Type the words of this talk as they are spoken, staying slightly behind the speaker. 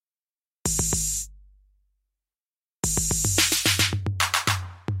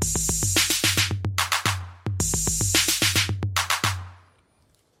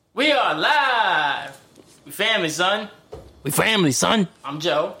We family, son. We family, son. I'm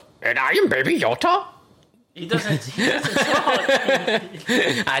Joe. And I am Baby Yoda. He doesn't talk.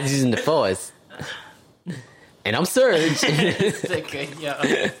 I just in the force. And I'm Serge. It's okay, yo.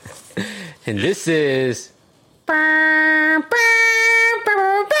 And this is... We family,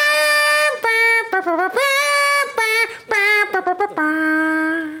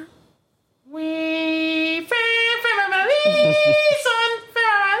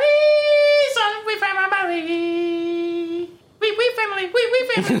 son. We family. We family. We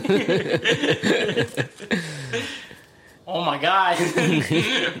family. Oh my God.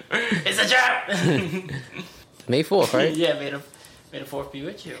 It's a trap. May 4th, right? Yeah, May the 4th be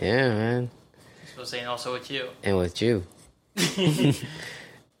with you. Yeah, man. I'm supposed to say also with you. And with you.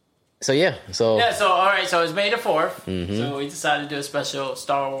 So, yeah. So, all right, so it's May the 4th. Mm-hmm. So we decided to do a special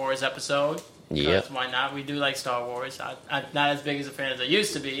Star Wars episode. Yeah. Why not? We do like Star Wars. I'm not as big as a fan as I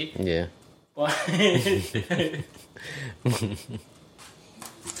used to be. Yeah. But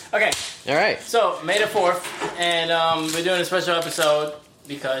okay. All right. So, May the 4th. And we're doing a special episode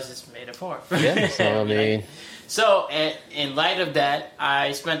because it's May the 4th. Yeah, so I mean... So, in light of that,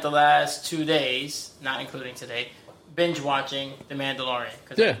 I spent the last 2 days, not including today, binge watching The Mandalorian.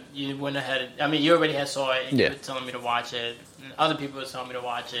 Because you went ahead, you already had saw it, and you were telling me to watch it, and other people were telling me to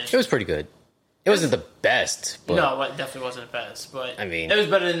watch it. It was pretty good. It wasn't the best, but... No, it definitely wasn't the best, but... I mean... It was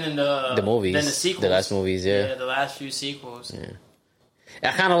better than the movies. Than the sequels. The last movies, yeah. Yeah, the last few sequels. Yeah.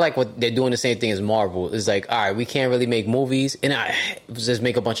 I kind of like what they're doing the same thing as Marvel. It's like, all right, we can't really make movies, and I just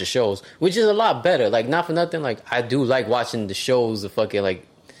make a bunch of shows, which is a lot better. Like, not for nothing, like, I do like watching the shows, the fucking, like,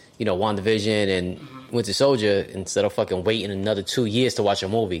 WandaVision and Winter Soldier, instead of fucking waiting another 2 years to watch a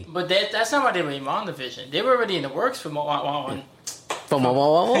movie. But that's not why they were in WandaVision. They were already in the works for one.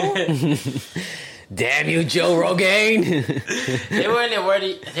 Damn you, Joe Rogan. They were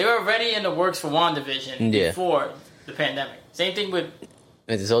already in the works for WandaVision before the pandemic. Same thing with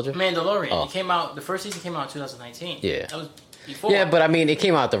Winter Soldier? Mandalorian. Oh. It came out. The first season came out in 2019. Yeah, that was before. Yeah, but I mean, it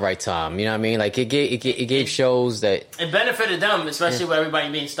came out at the right time. You know what I mean? Like it gave shows that it benefited them, especially with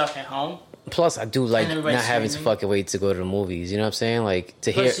everybody being stuck at home. Plus, I do like not having to fucking wait to go to the movies. You know what I'm saying? Like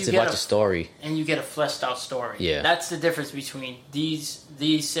to watch a story, and you get a fleshed out story. Yeah, that's the difference between this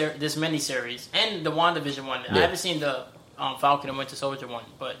miniseries and the WandaVision one. Yeah. I haven't seen the Falcon and Winter Soldier one,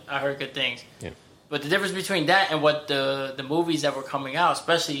 but I heard good things. Yeah. But the difference between that and what the movies that were coming out,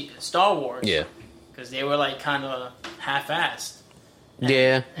 especially Star Wars, because they were like kind of half-assed.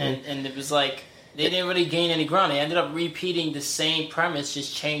 And it was like they didn't really gain any ground. They ended up repeating the same premise,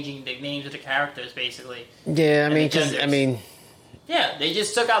 just changing the names of the characters, basically. Yeah, they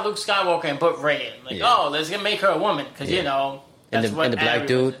just took out Luke Skywalker and put Rey in. Let's make her a woman because that's and the black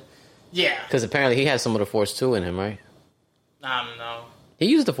dude. Yeah, because apparently he has some of the Force too in him, right? I don't know. He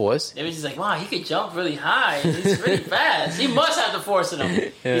used the Force. They were just like, wow, he could jump really high. He's really fast. He must have the Force in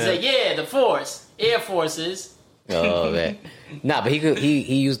him. He's like, yeah, the Force. Air Forces. Oh, man. Nah, but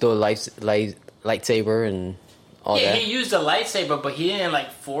he used the lightsaber and all that. Yeah, he used a lightsaber, but he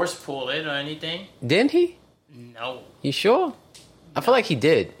didn't, force pull it or anything. Didn't he? No. You sure? I feel like he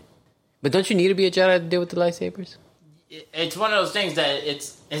did. But don't you need to be a Jedi to deal with the lightsabers? It's one of those things that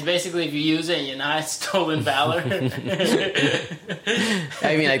it's basically if you use it and you're not stolen valor. I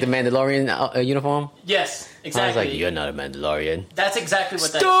mean like the Mandalorian uniform? Yes, exactly. I was like, you're not a Mandalorian. That's exactly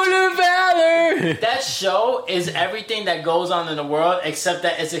what stolen valor! That show is everything that goes on in the world except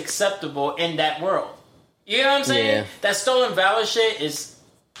that it's acceptable in that world. You know what I'm saying? Yeah. That stolen valor shit is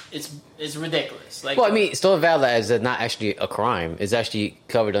ridiculous. Well, I mean, stolen valor is not actually a crime. It's actually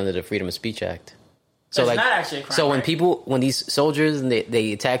covered under the Freedom of Speech Act. So it's not actually a crime. So when these soldiers and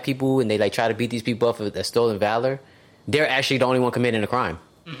they attack people and they try to beat these people up for their stolen valor, they're actually the only one committing a crime.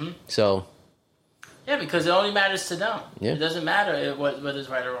 Mm-hmm. So yeah, because it only matters to them. Yeah. It doesn't matter whether it's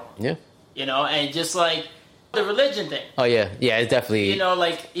right or wrong. Yeah, and just like the religion thing. Oh yeah, it's definitely.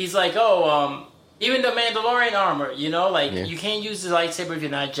 He's like, even the Mandalorian armor. You can't use the lightsaber if you're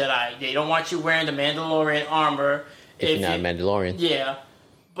not a Jedi. They don't want you wearing the Mandalorian armor if you're not a Mandalorian. Yeah.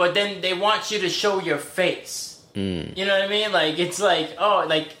 But then they want you to show your face. Mm. You know what I mean? It's like,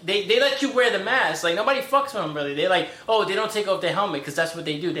 they let you wear the mask. Nobody fucks with them, really. They're like, they don't take off their helmet because that's what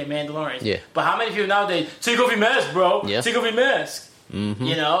they do. They're Mandalorians. Yeah. But how many people nowadays, take off your mask, bro? Yeah. Take off your mask. Mm-hmm.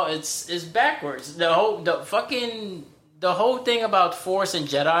 It's backwards. The whole thing about Force and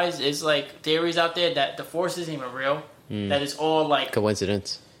Jedis is, theories out there that the Force isn't even real. Mm. That it's all,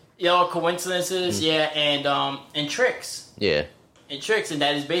 coincidence. Coincidences, and tricks. Yeah. And tricks, and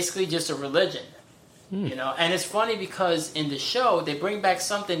that is basically just a religion, And it's funny because in the show they bring back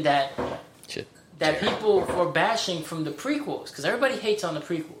something that people were bashing from the prequels because everybody hates on the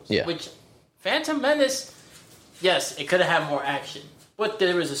prequels. Yeah. Which Phantom Menace yes, it could have had more action, but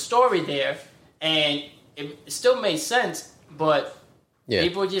there was a story there, and it still made sense. But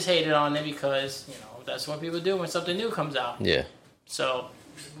people just hated on it because that's what people do when something new comes out. Yeah. So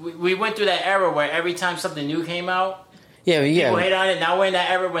we went through that era where every time something new came out, people hate on it. Now we're in that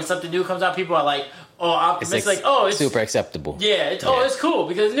era when something new comes out, people are like, "Oh, it's super acceptable." Yeah, it's cool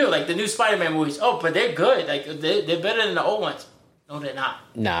because it's new. Like the new Spider-Man movies. Oh, but they're good. Like they're better than the old ones. No, they're not.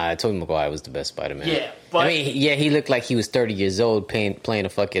 Nah, Tobey Maguire was the best Spider-Man. Yeah, but he looked like he was 30 years old playing a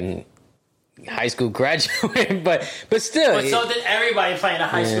fucking high school graduate, but still. But so did everybody playing a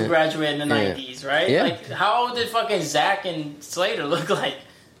high school graduate in the 90s, right? Yeah. Like, how old did fucking Zack and Slater look like?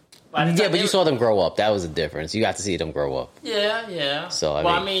 Yeah, but you saw them grow up. That was the difference. You got to see them grow up. Yeah. So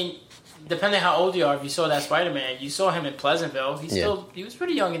I mean, depending how old you are, if you saw that Spider-Man, you saw him in Pleasantville. He was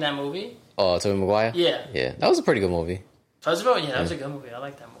pretty young in that movie. Oh, Tobey Maguire? Yeah. Yeah, that was a pretty good movie. Pleasantville? Yeah, that was a good movie. I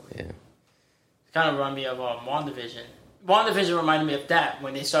like that movie. Yeah. It kind of reminded me of WandaVision. WandaVision reminded me of that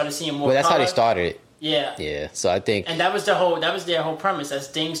when they started seeing more. Well, that's how they started it. Yeah. Yeah. So I think, and that was their whole premise. As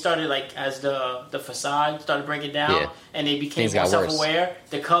things started, like as the facade started breaking down, and they became more self-aware,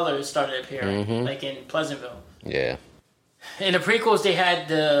 the colors started appearing, like in Pleasantville. Yeah. In the prequels,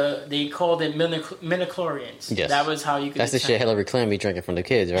 they called it midichlorians. Yes. That was how you could. That's the shit Hillary Clinton be drinking from the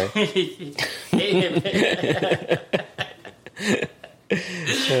kids, right?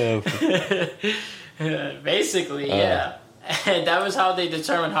 Basically, yeah. And that was how they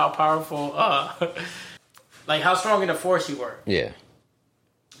determined how powerful, like how strong in the Force you were. Yeah.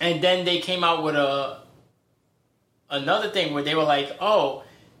 And then they came out with another thing where they were like, "Oh,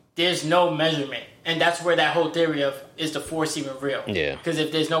 there's no measurement," and that's where that whole theory of is the Force even real? Yeah. Because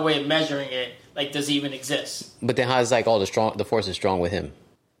if there's no way of measuring it, like, does it even exist? But then how's like all the Force is strong with him?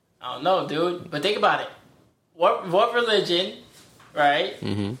 I don't know, dude. But think about it. What religion, right,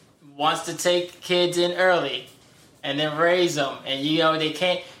 wants to take kids in early and then raise them, and they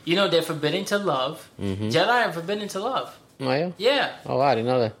can't. They're forbidden to love. Jedi are forbidden to love. Oh yeah. Yeah. Oh, I didn't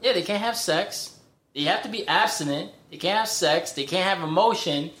know that. Yeah, they can't have sex. They have to be abstinent. They can't have sex. They can't have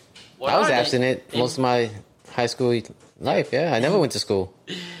emotion. I was abstinent most of my high school life. Yeah, I never went to school.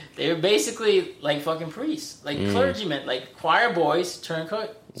 They were basically like fucking priests, like clergymen, like choir boys turned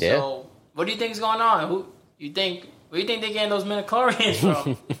cook. Yeah. So what do you think is going on? Where do you think they're getting those midichlorians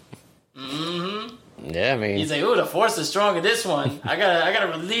from? Yeah, I mean, he's like, "Ooh, the Force is strong in this one. I gotta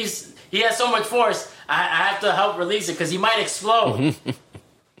release. He has so much force. I have to help release it because he might explode."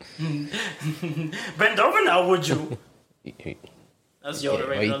 Bend over now, would you? That's Yoda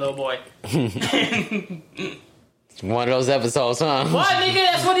raping a little boy. One of those episodes, huh? What, nigga?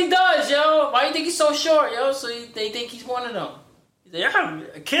 That's what he does, yo. Why do you think he's so short, yo? So they think he's one of them. He's like, "Yeah,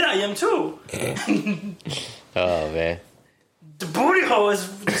 a kid, I am too." Oh man. The booty hole is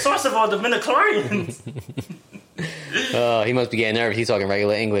the source of all the midichlorians. Oh, he must be getting nervous. He's talking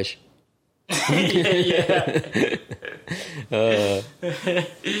regular English. Yeah.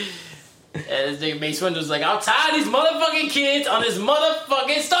 As they Mace Windu's like, "I'll tie these motherfucking kids on this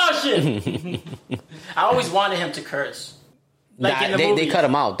motherfucking starship." I always wanted him to curse. Like they cut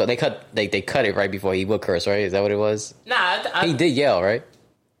him out though. They cut it right before he would curse, right? Is that what it was? Nah, he did yell, right?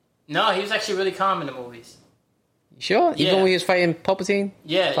 No, he was actually really calm in the movies. Sure? Even when he was fighting Palpatine?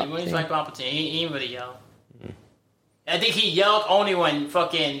 Yeah, when he was fighting Palpatine, he didn't really yell. I think he yelled only when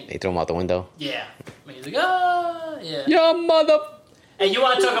fucking... They threw him out the window? Yeah. When he was like, "Ah!" Yeah. Yeah, mother... And you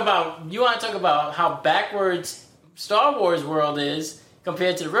want to talk about how backwards Star Wars world is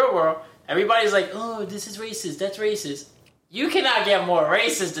compared to the real world. Everybody's like, "Oh, this is racist, that's racist." You cannot get more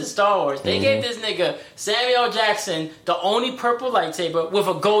racist than Star Wars. They gave this nigga Samuel Jackson the only purple lightsaber with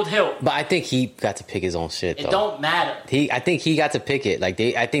a gold hilt. But I think he got to pick his own shit, though. It don't matter. I think he got to pick it. I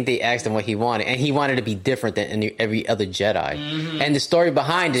think they asked him what he wanted, and he wanted to be different than every other Jedi. And the story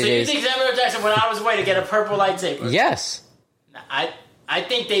behind it is... So you think Samuel Jackson went out of his way to get a purple lightsaber? Yes. I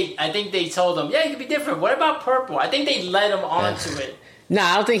think they told him, "Yeah, you can be different. What about purple?" I think they led him onto it.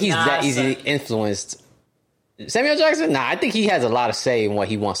 I don't think he's that easily influenced. Samuel Jackson? I think he has a lot of say in what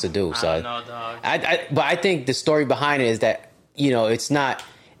he wants to do. So I don't know, dog. But I think the story behind it is that, it's not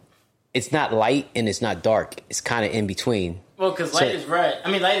light and it's not dark. It's kind of in between. Well, because light is red.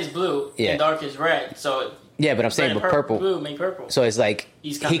 I mean, light is blue and dark is red. So yeah, but I'm saying, but purple, blue make purple. So it's like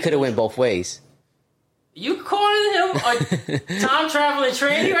he could have went both ways. You calling him a time traveling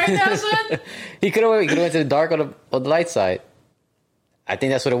tranny right now, son? He could have went to the dark or the light side. I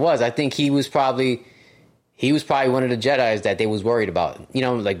think that's what it was. I think he was probably one of the Jedis that they was worried about.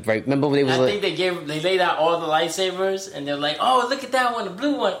 Remember when they was... I think they laid out all the lightsabers, and they're like, "Oh, look at that one, the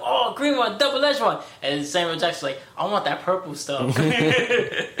blue one, oh, green one, double-edged one." And Samuel Jackson's like, "I want that purple stuff."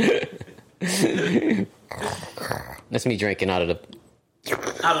 That's me drinking out of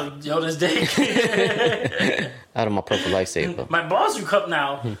Yoda's dick. out of my purple lifesaver. My balls are cup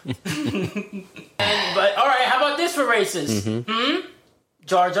now. But all right, how about this for races?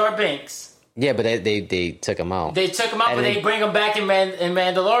 Jar Jar Binks. Yeah, but they took him out. They took him out, but they bring him back in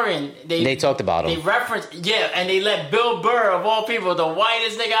Mandalorian. They talked about him. They referenced, and they let Bill Burr, of all people, the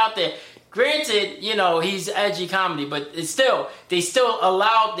whitest nigga out there. Granted, he's edgy comedy, but they still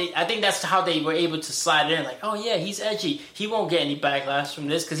allowed. I think that's how they were able to slide it in. Like, oh yeah, he's edgy. He won't get any backlash from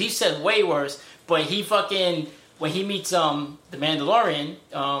this because he said way worse. But he when he meets the Mandalorian,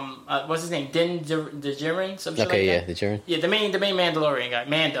 what's his name? Din Djarin, something like that. Djarin. Yeah, the main Mandalorian guy,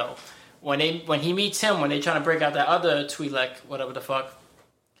 Mando. When he meets him, when they trying to break out that other Twi'lek, whatever the fuck,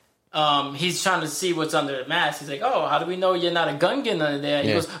 he's trying to see what's under the mask. He's like, "Oh, how do we know you're not a Gungan under there?" And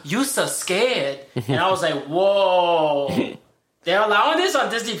he goes, "You so scared," and I was like, "Whoa, they're allowing this on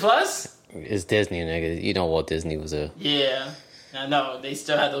Disney Plus?" It's Disney, nigga. You know Walt Disney was a I know they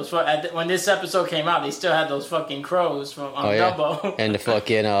still had those. When this episode came out, they still had those fucking crows from Dumbo. And the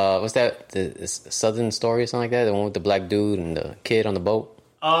fucking what's that? The Southern Story or something like that. The one with the black dude and the kid on the boat.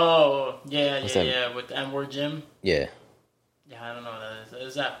 Oh, yeah, with the N-word Jim. Yeah. Yeah, I don't know what that is.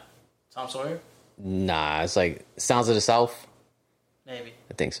 Is that Tom Sawyer? Nah, it's like Sounds of the South. Maybe.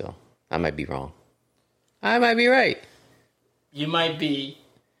 I think so. I might be wrong. I might be right. You might be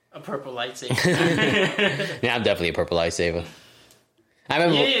a purple lightsaber. Yeah, I'm definitely a purple lightsaber. I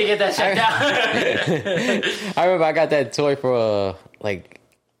remember, you need to get that checked out. I remember I got that toy for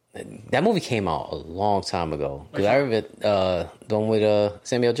that movie came out a long time ago. Because I remember the one with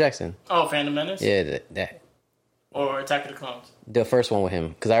Samuel Jackson. Oh, Phantom Menace? Yeah, that. Or Attack of the Clones. The first one with him.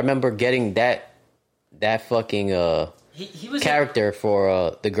 Because I remember getting that fucking he was character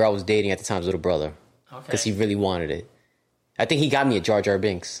for the girl I was dating at the time's little brother. Okay. Because he really wanted it. I think he got me a Jar Jar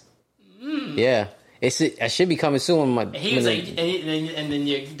Binks. Yeah. I should be coming soon. And then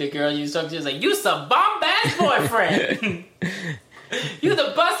the girl you was talking to was like, "You some bomb-ass boyfriend. You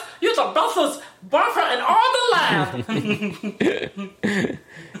the bestest boyfriend in all the land."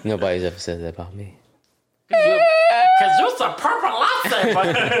 Nobody's ever said that about me. Because you're some purple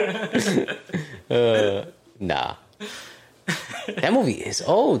lightsaber. Nah. That movie is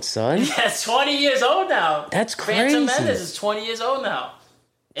old, son. Yeah, it's 20 years old now. That's crazy. Phantom Menace is 20 years old now.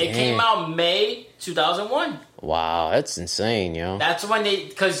 It came out May 2001. Wow, that's insane, yo. That's when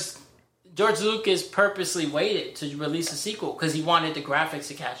because George Lucas purposely waited to release a sequel because he wanted the graphics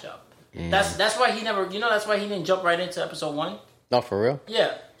to catch up. That's why he never, that's why he didn't jump right into episode 1. No, for real?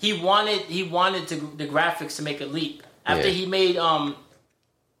 Yeah, he wanted the graphics to make a leap after he made Return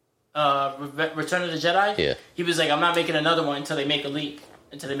of the Jedi. Yeah, he was like, I'm not making another one until they make a leap,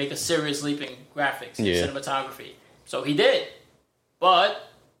 until they make a serious leap in graphics and cinematography. So he did, but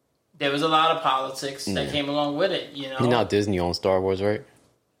there was a lot of politics that came along with it. Now Disney owns Star Wars, right?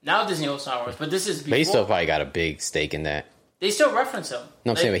 Now Disney owns Star Wars, but this is before. But he still probably got a big stake in that. They still reference him.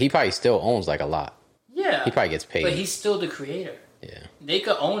 No, I'm saying, but he probably still owns like a lot. Yeah, he probably gets paid. But he's still the creator. Yeah, they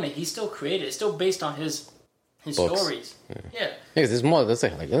could own it. He still created. It's still based on his stories. Yeah, there's more. That's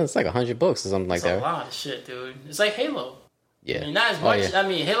it's like 100 books or something like that. It's a lot of shit, dude. It's like Halo. Yeah, I mean, not as much. I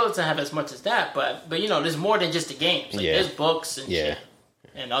mean, Halo doesn't have as much as that, but there's more than just the games. Like, there's books and shit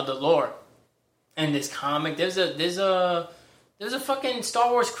and other lore. And this comic, there's a fucking Star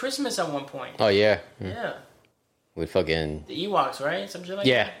Wars Christmas at one point. Oh yeah, yeah. With fucking the Ewoks, right? Some shit like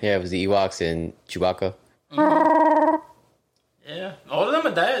that. Yeah, it was the Ewoks and Chewbacca. Mm-hmm. Yeah, all of them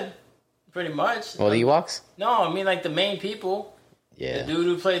are dead, pretty much. Well, the Ewoks? No, I mean like the main people. Yeah. The dude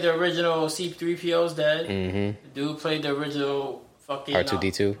who played the original C-3PO's dead. Mm-hmm. The dude who played the original fucking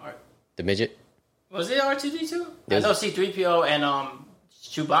R2-D2. The midget. Was it R2-D2? I know C-3PO and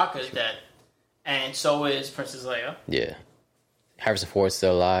Chewbacca's dead. And so is Princess Leia. Yeah, Harrison Ford's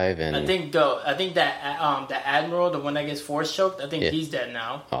still alive, and I think that the Admiral, the one that gets force choked, I think he's dead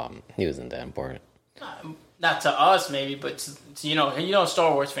now. He wasn't that important. Not to us, maybe, but to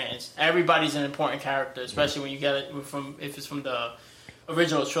Star Wars fans, everybody's an important character, especially when you get it if it's from the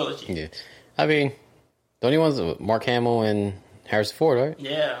original trilogy. Yeah, I mean, the only ones are Mark Hamill and Harrison Ford, right?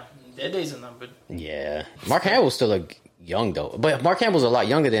 Yeah, their days are numbered. Yeah, Mark Hamill's still young though, but Mark Hamill's a lot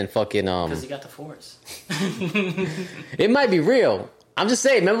younger than fucking because he got the Force. It might be real. I'm just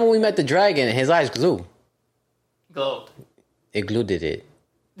saying. Remember when we met the dragon and his eyes glowed? It glued it.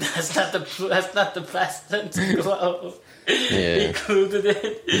 That's not the past tense. Glow. Yeah. He glued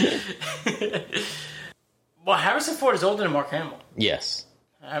it. Well, Harrison Ford is older than Mark Hamill. Yes.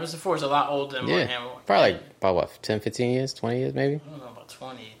 Harrison Ford is a lot older than Mark Hamill. Probably about what, 10, 15 years, 20 years maybe. I don't know about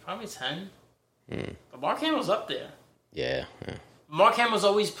 20. Probably 10. But Mark Hamill's up there. Yeah. Mark Hamill's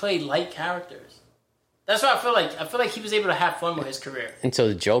always played light characters. That's what I feel like. I feel like he was able to have fun with his career until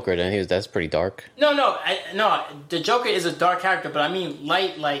the Joker. Then that's pretty dark. No. The Joker is a dark character, but I mean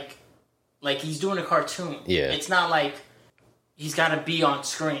light, like he's doing a cartoon. Yeah, it's not like he's got to be on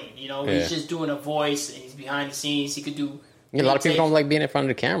screen. You know, he's just doing a voice. And he's behind the scenes. He could do. Yeah, a lot of people don't like being in front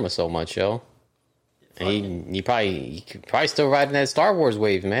of the camera so much, yo. And he could probably still riding that Star Wars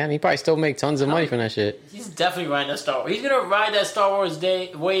wave, man. He probably still make tons of money from that shit. He's definitely riding that Star Wars. He's gonna ride that Star Wars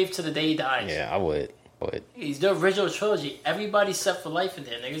wave to the day he dies. Yeah, I would. He's the original trilogy. Everybody's set for life in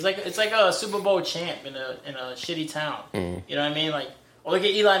there. It's like a Super Bowl champ in a shitty town. Mm. You know what I mean? Like, look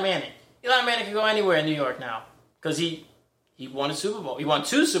at Eli Manning. Eli Manning can go anywhere in New York now because he won a Super Bowl. He won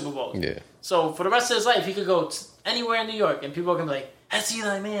 2 Super Bowls. Yeah. So for the rest of his life, he could go anywhere in New York, and people can be like, "That's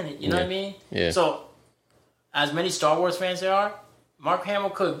Eli Manning." You know what I mean? Yeah. So, as many Star Wars fans there are, Mark Hamill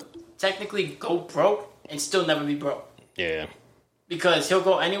could technically go broke and still never be broke. Yeah. Because he'll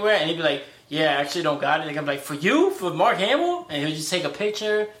go anywhere and he'll be like, "Yeah, I actually don't got it." They're gonna be like, for Mark Hamill? And he'll just take a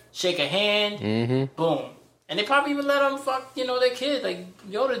picture, shake a hand, boom. And they probably even let him fuck, their kid like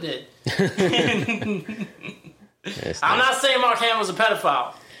Yoda did. I'm not saying Mark Hamill's a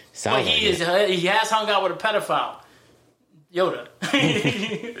pedophile. But he has hung out with a pedophile. Yoda.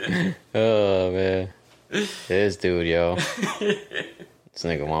 Oh, man. This dude, yo. This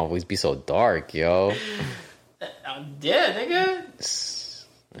nigga won't always be so dark, yo. Yeah, nigga.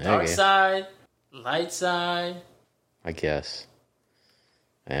 Dark side, light side. I guess.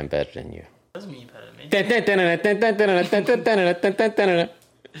 I am better than you. What does mean better than me?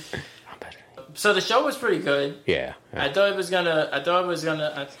 So the show was pretty good. Yeah. I thought it was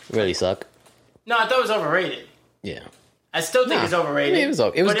gonna really suck. No, I thought it was overrated. Yeah. I still think it's overrated. I mean,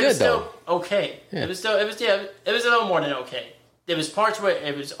 it was good though. Okay. Yeah. It was a little more than okay. There was parts where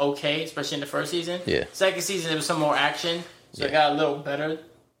it was okay, especially in the first season. Yeah. Second season there was some more action, so it got a little better.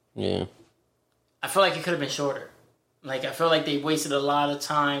 Yeah. I feel like it could have been shorter. Like, I feel like they wasted a lot of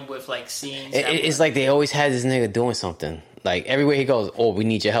time with, like, scenes. It's like they always had this nigga doing something. Like, everywhere he goes, "Oh, we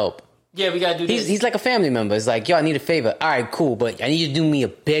need your help." Yeah, we gotta do this. He's like a family member. It's like, "Yo, I need a favor." "All right, cool, but I need you to do me a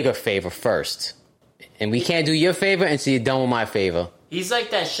bigger favor first. And we can't do your favor until you're done with my favor." He's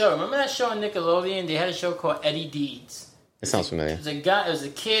like that show. Remember that show on Nickelodeon? They had a show called Eddie Deeds. It sounds familiar. It was a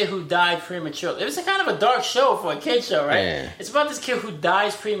kid who died prematurely. It was a kind of a dark show for a kid show, right? Yeah. It's about this kid who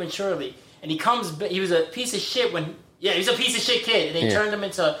dies prematurely. And he was a piece of shit when... Yeah, he's a piece of shit kid. And they turned him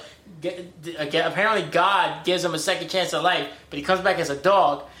into... Apparently God gives him a second chance at life, but he comes back as a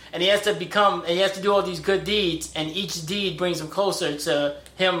dog. And he has to do all these good deeds, and each deed brings him closer to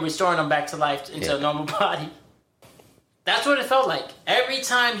him restoring him back to life into a normal body. That's what it felt like. Every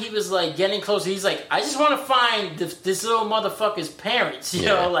time he was like getting closer, he's like, "I just want to find this little motherfucker's parents." You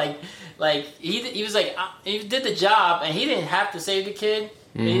know, like he was like, he did the job, and he didn't have to save the kid.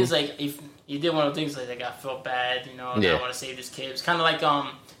 Mm-hmm. He was like, he did one of the things like, I felt bad, and I want to save this kid. It was kind of like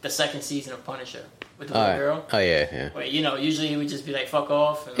the second season of Punisher with the little girl. Oh yeah. Where usually he would just be like, "Fuck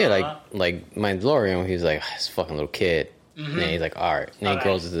off." And like Mandalorian, he was like, "This fucking little kid," and then he's like, "All right," and then he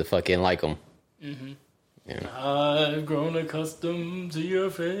grows to fucking like him. Mm-hmm. Yeah. "I've grown accustomed to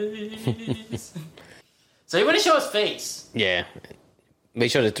your face." So he wouldn't show his face. Yeah. They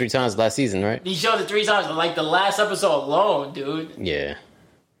showed it 3 times last season, right? He showed it 3 times, like the last episode alone, dude. Yeah.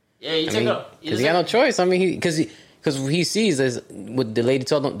 Yeah, because he got no choice. I mean, because he sees as what the lady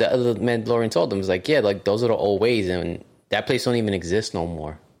told him, the other Mandalorian told him, was like, yeah, like those are the old ways, and that place don't even exist no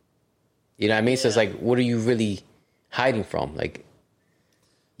more. You know what I mean? Yeah. So it's like, what are you really hiding from? Like,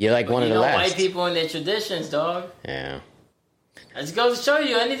 you're like one of the last. White people and their traditions, dog. Yeah. It just goes to show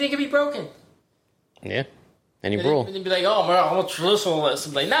you, anything can be broken. Yeah. Any rule. And they'd be like, "Oh, man, I'm a traditionalist."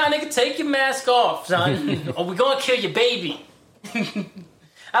 I'm like, "Nah, nigga, take your mask off, son. Or we're gonna kill your baby."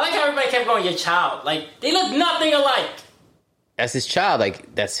 I like how everybody kept going, "Your child." Like, they look nothing alike. That's his child.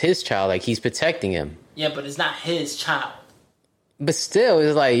 Like, that's his child. Like, he's protecting him. Yeah, but it's not his child. But still,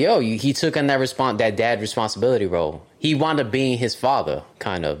 it's like, yo, he took on that dad responsibility role. He wound up being his father,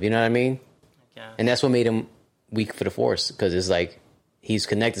 kind of. You know what I mean? Yeah. And that's what made him weak for the Force, because it's like, he's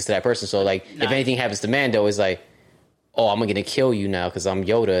connected to that person. So, like, if anything happens to Mando, it's like, "Oh, I'm going to kill you now because I'm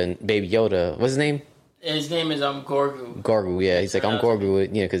Yoda and baby Yoda." What's his name? His name is Grogu. Grogu, yeah. He's like, "I'm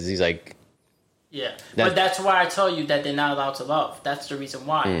Grogu," because he's like... Yeah, but that's why I tell you that they're not allowed to love. That's the reason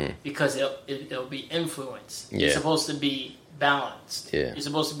why. Because it'll be influence. Yeah. You're supposed to be balanced. Yeah. You're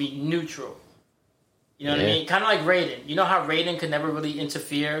supposed to be neutral. You know what I mean? Kind of like Raiden. You know how Raiden could never really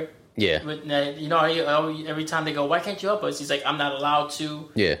interfere? Yeah. With, every time they go, "Why can't you help us?" He's like, "I'm not allowed to.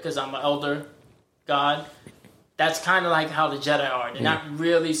 Yeah. Because I'm an elder god." That's kind of like how the Jedi are. They're not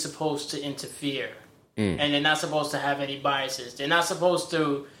really supposed to interfere. And they're not supposed to have any biases. They're not supposed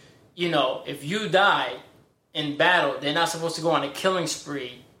to if you die in battle, they're not supposed to go on a killing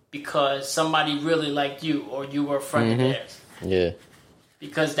spree because somebody really liked you or you were a friend of theirs. Yeah.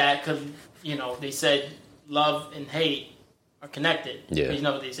 Because that could, they said love and hate are connected. Yeah. But you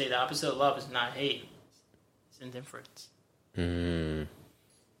know what they say, the opposite of love is not hate. It's indifference. And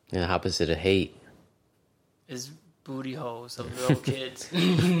the opposite of hate is booty holes of little kids. This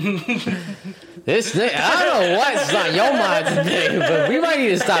nigga, I don't know what's on your mind today, but we might need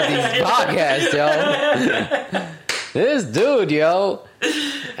to stop these podcasts, yo. This dude, yo.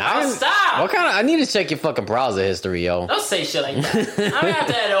 Stop! What kind of? I need to check your fucking browser history, yo. Don't say shit like that. I'm gonna have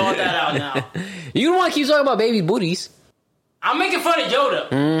to edit all that out now. You don't want to keep talking about baby booties. I'm making fun of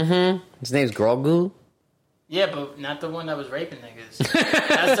Yoda. His name's Grogu. Yeah, but not the one that was raping niggas.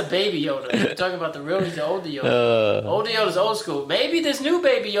 That's the baby Yoda. You're talking about the real, he's the older Yoda. Older Yoda's old school. Maybe this new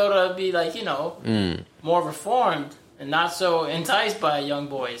baby Yoda will be like, more reformed and not so enticed by young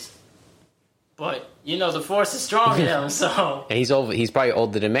boys. But, the Force is strong in him, so... And he's probably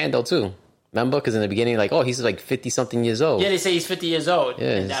older than Mando, too. Remember? Because in the beginning, he's like 50-something years old. Yeah, they say he's 50 years old.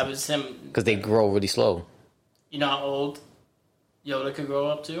 Yeah, and that was him. Because they grow really slow. You know how old Yoda could grow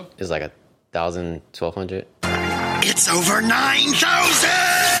up to? It's like 1,000, 1,200. It's over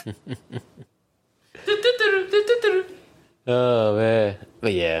 9,000! Oh, man.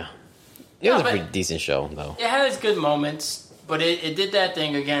 But yeah. It was a pretty but decent show, though. It had its good moments, but it did that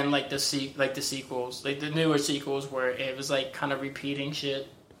thing again, like the sequels, like the newer sequels, where it was like kind of repeating shit.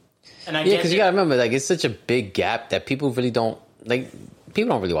 And I because you gotta remember, it's such a big gap that people really don't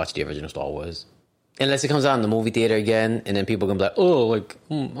people don't really watch the original Star Wars unless it comes out in the movie theater again, and then people are gonna be like, oh,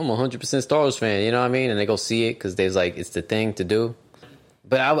 I'm 100% Star Wars fan, you know what I mean? And they go see it because there's it's the thing to do.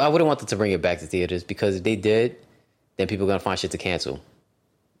 But I wouldn't want them to bring it back to theaters, because if they did, then people are gonna find shit to cancel.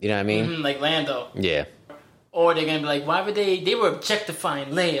 You know what I mean? Like Lando. Yeah. Or they're gonna be like, why would they were objectifying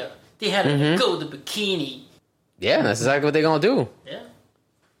Leia. They had her go to bikini. Yeah, that's exactly what they're gonna do. Yeah.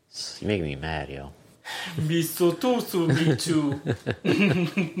 You're making me mad, yo. Me so too, me too.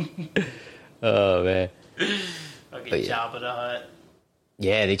 Oh, man. Okay, Jabba the Hutt.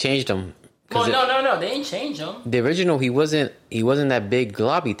 Yeah, they changed him. Oh, no, they ain't changed him. The original, he wasn't that big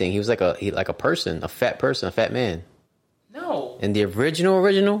globby thing. He was like a person, a fat man. No. In the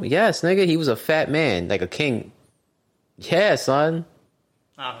original, yes, nigga, he was a fat man, like a king. Yeah, son.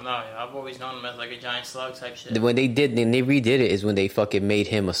 I don't know. I've always known him as like a giant slug type shit. When they redid it is when they fucking made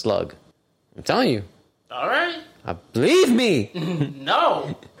him a slug. I'm telling you. All right. Believe me.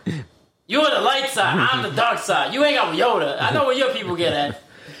 No. You're the light side. I'm the dark side. You ain't got with Yoda. I know where your people get at.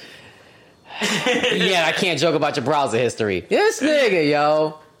 Yeah, I can't joke about your browser history. This nigga,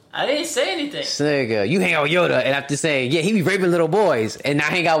 yo. I didn't say anything. This nigga, you hang out with Yoda, and after saying, yeah, he be raping little boys, and I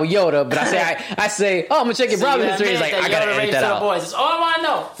hang out with Yoda, but I say, oh, I'm gonna check your browser history. He's like, I gotta edit that out. Boys. That's all I want to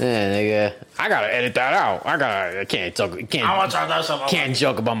know. Yeah, nigga, I gotta edit that out. I can't talk. I want to talk about something. Can't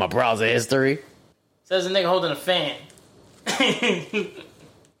joke about my browser history. Says a nigga holding a fan.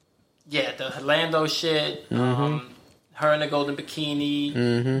 Yeah, the Lando shit. Her in the golden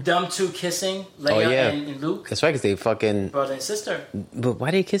bikini. Them two kissing. Leia and Luke. That's right, because they fucking brother and sister. But why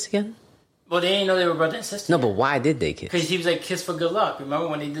did they kiss again? Well, they didn't know they were brother and sister. No, but why did they kiss? Because he was like, kiss for good luck. Remember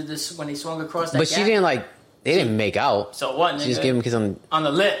when they did this, when they swung across that But she didn't they didn't make out. So what, nigga? She just gave him a kiss on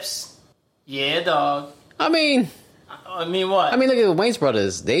the lips. Yeah, dog. I mean what? I mean, look at the Wayne's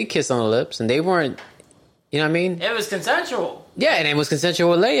brothers. They kissed on the lips, and they weren't, you know what I mean? It was consensual. Yeah, and it was consensual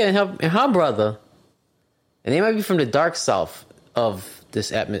with Leia and her brother. And they might be from the dark south of this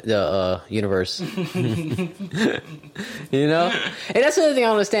universe. You know? And that's the other thing I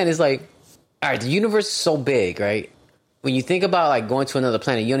don't understand is all right, the universe is so big, right? When you think about going to another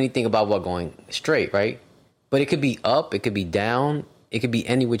planet, you only think about going straight, right? But it could be up, it could be down, it could be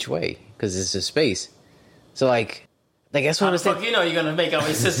any which way, because it's just space. So that's what I understand. Fuck, you're gonna make out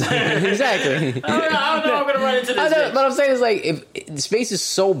with sister. Exactly. I don't know I'm gonna run into this. But I'm saying is if space is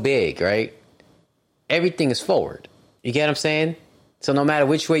so big, right? Everything is forward. You get what I'm saying? So no matter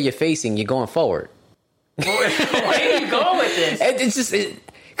which way you're facing, you're going forward. Where are you going with this? It's just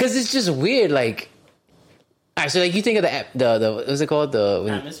because it's just weird. All right, so you think of the what's it called? The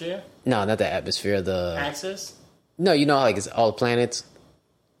atmosphere? No, not the atmosphere. The axis. No, you know, it's all the planets.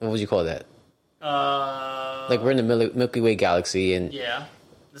 What would you call that? We're in the Milky Way galaxy, and yeah,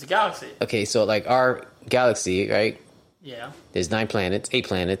 it's a galaxy. Okay, so our galaxy, right? Yeah. There's 8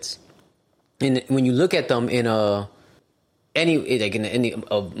 planets. And when you look at them in a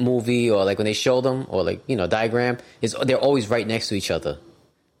movie or when they show them or diagram, they're always right next to each other.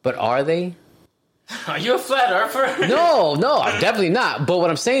 But are they? Are you a flat earther? No, I'm definitely not. But what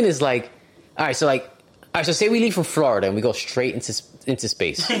I'm saying is all right, so right, so say we leave from Florida and we go straight into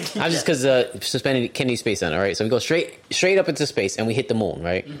space. Not just because suspended Kennedy Space Center, right? So we go straight up into space and we hit the moon,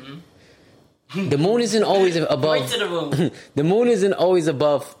 right? Mm-hmm. The moon isn't always above. Right to the moon. The moon isn't always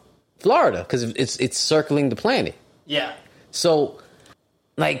above Florida because it's circling the planet. Yeah. So,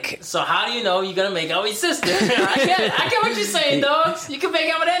 like. So how do you know you're gonna make out with your sister? I get what you're saying, dogs. You can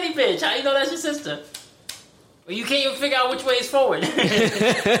make out with any bitch. How you know that's your sister? Well, you can't even figure out which way is forward.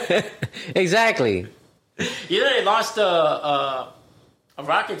 Exactly. You know they launched a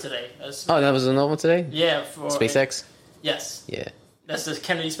rocket today. That was another one today? Yeah, for SpaceX. Yes. Yeah. That's the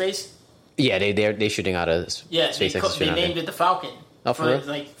Kennedy Space. Yeah, they're shooting out of SpaceX. They named it the Falcon. Oh, for real?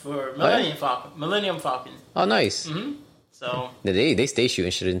 For Millennium Falcon. Millennium Falcon. Oh, nice. Mm-hmm. So they stay shooting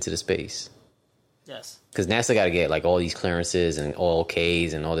shit into the space. Yes. Because NASA got to get like all these clearances and all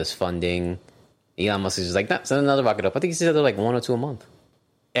OKs and all this funding. Elon Musk is just like, nah, send another rocket up. I think he said they're like 1 or 2 a month.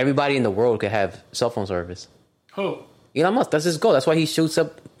 Everybody in the world could have cell phone service. Who? Elon Musk. That's his goal. That's why he shoots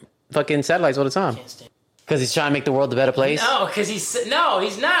up fucking satellites all the time. Because he's trying to make the world a better place? No, because he's not.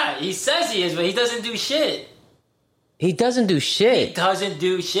 He says he is, but he doesn't do shit. He doesn't do shit. He doesn't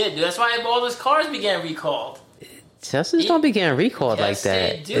do shit, dude. That's why all his cars began recalled. Teslas don't be getting recalled like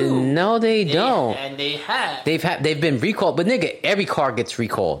that. They do. No, they don't. And they have. They've been recalled, but nigga, every car gets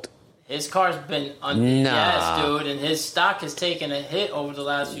recalled. His car's been yes, dude, and his stock has taken a hit over the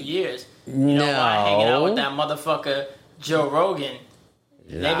last few years. You know why? Hanging out with that motherfucker Joe Rogan.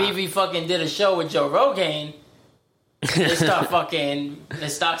 Maybe if he fucking did a show with Joe Rogan, they start fucking the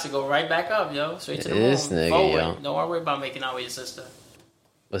stocks will go right back up, yo. Straight to the moon. Nigga, forward. yo. Don't worry about making out with your sister.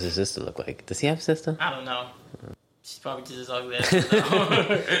 What's his sister look like? Does he have a sister? I don't know. She's probably just as ugly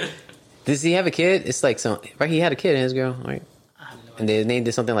as Does he have a kid? It's like right. He had a kid and his girl, right? I have no idea. And they named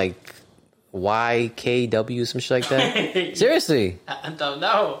it something like YKW, some shit like that. Seriously, I don't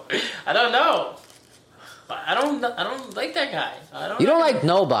know. I don't like that guy. You don't like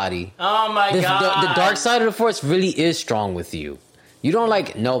nobody. Oh my god! The dark side of the force really is strong with you. You don't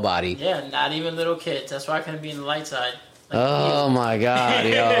like nobody. Yeah, not even little kids. That's why I couldn't be in the light side. Oh my god,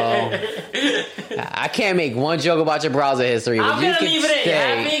 yo! I can't make one joke about your browser history. But I'm you gonna can leave it in.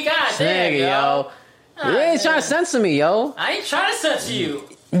 Happy goddamn, yo. You ain't trying to censor me, yo. I ain't trying to censor you.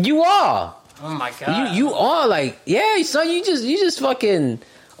 You are. Oh my god. You are like, yeah. So you just fucking.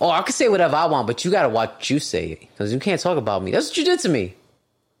 Oh, I can say whatever I want, but you gotta watch what you say because you can't talk about me. That's what you did to me.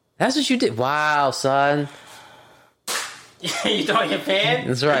 That's what you did. Wow, son. You throwing your pan?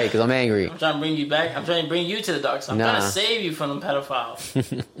 That's right, because I'm angry. I'm trying to bring you back. I'm trying to bring you to the dark side. I'm trying to save you from the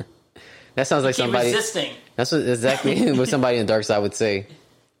pedophiles. That sounds like somebody resisting. That's exactly what somebody in the dark side would say.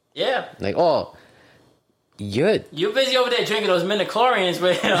 Yeah. Like, oh, you're busy over there drinking those midichlorians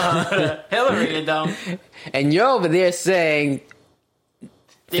with Hillary and them. And you're over there saying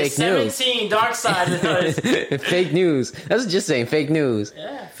there's fake 17 news. Dark siders. Fake news. That's just saying fake news.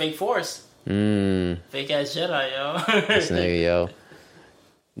 Yeah, fake force. Fake ass Jedi, yo. This nigga, yo.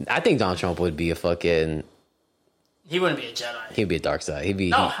 I think Donald Trump would be a fucking. He wouldn't be a Jedi. He'd be a dark side.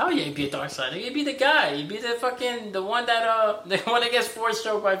 Hell yeah, he'd be a dark side. He'd be the guy. He'd be the one that gets force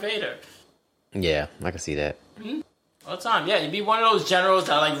stroked by Vader. Yeah, I can see that. Mm-hmm. All the time. Yeah, he'd be one of those generals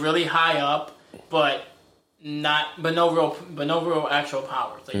that like really high up, but no real actual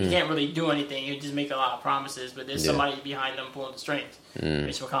powers. Like you can't really do anything. You just make a lot of promises, but there's somebody behind them pulling the strings.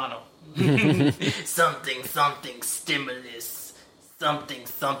 Mitch McConnell. something stimulus. Something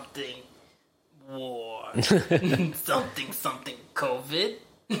war. something COVID.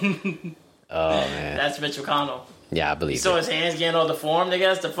 Oh man, that's Mitch McConnell. Yeah, I believe so his hands getting all deformed. I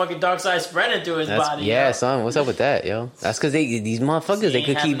guess the fucking dark side spreading through his body. Yeah, yo. Son, what's up with that, yo? That's because these motherfuckers they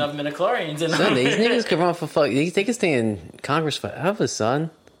could keep enough midichlorians in them. Son, these niggas could run for they could stay in Congress forever, son.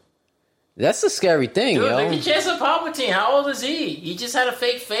 That's a scary thing, dude, yo. Look at Chancellor Palpatine. How old is he? He just had a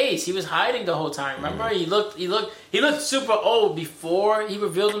fake face. He was hiding the whole time. Remember, he looked super old before he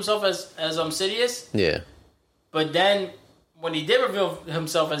revealed himself as Sidious. Yeah. But then when he did reveal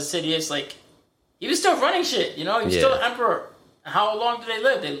himself as Sidious, like he was still running shit. You know, he was still Emperor. How long did they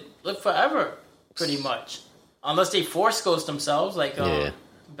live? They lived forever, pretty much, unless they force ghost themselves, like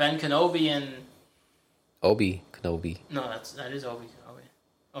Ben Kenobi and Obi Kenobi. No, that is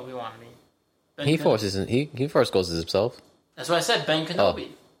Obi-Wan. I mean. He force ghosts himself. That's what I said, Ben Kenobi.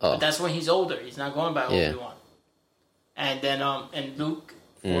 But that's when he's older. He's not going by Obi-Wan. And then and Luke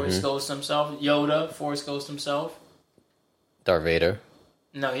force ghost himself. Yoda force ghost himself. Darth Vader.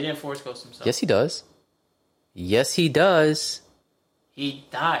 No, he didn't force ghost himself. Yes, he does. Yes, he does. He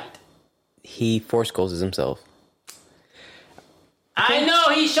died. He force ghosts himself. I know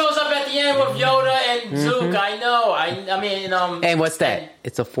he shows up at the end with Yoda and Luke. I know. I mean, And what's that?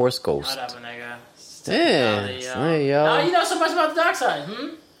 It's a force ghost. Whatever, nigga. Yeah. Hey, yo. Now you know so much about the dark side.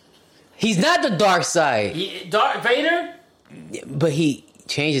 He's not the dark side. Darth Vader? But he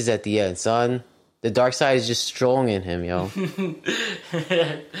changes at the end, son. The dark side is just strong in him, yo.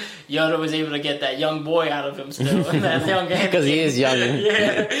 Yoda was able to get that young boy out of him still. Because he is young.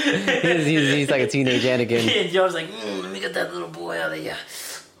 Yeah. he's like a teenage Anakin. And Yoda's like, let me get that little boy out of here.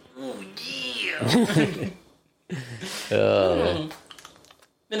 Oh, yeah.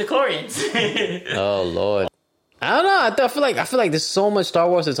 Midichlorians. Oh, Lord. I don't know. I feel like there's so much Star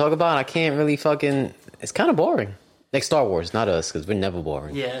Wars to talk about, and I can't really fucking... It's kind of boring. Like Star Wars, not us, because we're never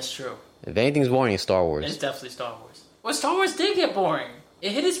boring. Yeah, that's true. If anything's boring, it's Star Wars. It's definitely Star Wars. Well, Star Wars did get boring.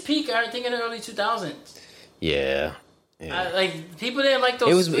 It hit its peak, I think, in the early 2000s. Yeah. People didn't like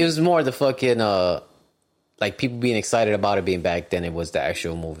those... It was more the fucking, like, people being excited about it being back than it was the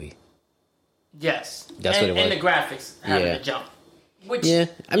actual movie. Yes. That's what it was. And the graphics having a jump. Which, yeah.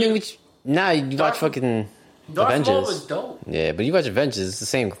 I mean, now you watch fucking Avengers. Darth Maul was dope. Yeah, but you watch Avengers, it's the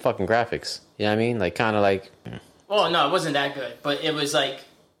same fucking graphics. You know what I mean? Like, kind of like... Well, no, it wasn't that good. But it was like...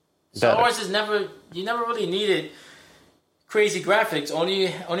 Star Wars is never... You never really needed crazy graphics.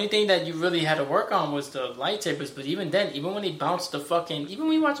 Only thing that you really had to work on was the lightsabers. But even then, even when they bounced the fucking... Even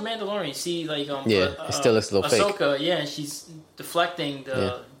when you watch Mandalorian, you see, like... it still looks a little fake. Ahsoka, yeah, and she's deflecting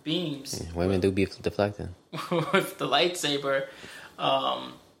the beams. Yeah, women do be deflecting. With the lightsaber.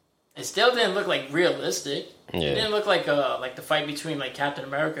 It still didn't look like realistic. Yeah. It didn't look like the fight between like Captain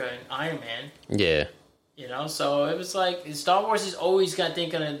America and Iron Man. Yeah. You know, so it was like Star Wars is always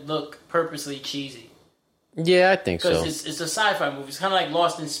gonna look purposely cheesy. Yeah, I think so. Because it's a sci-fi movie. It's kind of like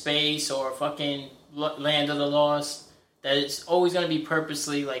Lost in Space or fucking Land of the Lost. That it's always gonna be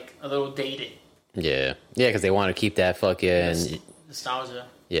purposely like a little dated. Yeah, because they want to keep that fucking nostalgia.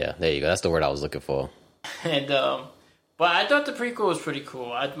 Yeah, there you go. That's the word I was looking for. And but I thought the prequel was pretty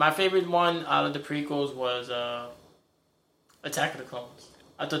cool. My favorite one out of the prequels was Attack of the Clones.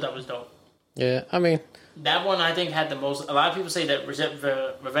 I thought that was dope. Yeah, I mean... That one, I think, had the most... A lot of people say that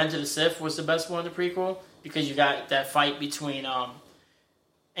Revenge of the Sith was the best one in the prequel because you got that fight between Anakin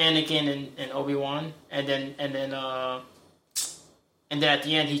and Obi-Wan. And then at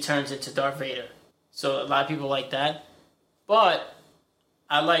the end, he turns into Darth Vader. So a lot of people like that. But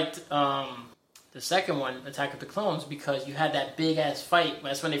I liked... the second one, Attack of the Clones, because you had that big-ass fight.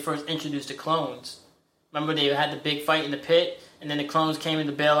 That's when they first introduced the clones. Remember they had the big fight in the pit, and then the clones came in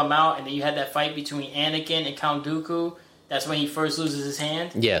to bail him out, and then you had that fight between Anakin and Count Dooku. That's when he first loses his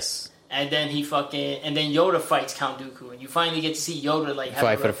hand. Yes. And then and then Yoda fights Count Dooku, and you finally get to see Yoda like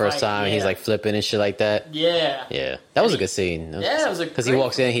fight for the first time, and he's like flipping and shit like that. Yeah. Yeah. That was a good scene. It was a because he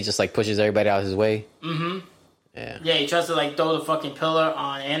walks in, he just like pushes everybody out his way. Mm-hmm. Yeah. Yeah, he tries to like throw the fucking pillar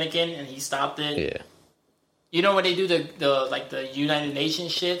on Anakin, and he stopped it. Yeah. You know when they do the United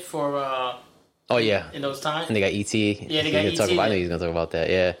Nations shit for oh yeah, in those times, and they got ET. Yeah, they got ET. I know he's gonna talk about that.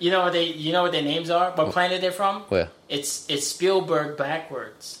 Yeah. You know what their names are? What planet they're from? Where? It's Spielberg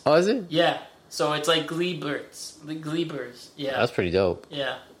backwards. Oh, is it? Yeah. So it's like Gleebirds. Yeah. That's pretty dope.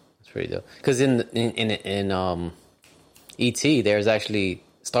 Yeah. That's pretty dope. Because in ET, there's actually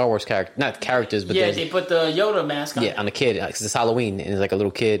Star Wars characters, but they put the Yoda mask on. Yeah, on the kid because it's Halloween and it's like a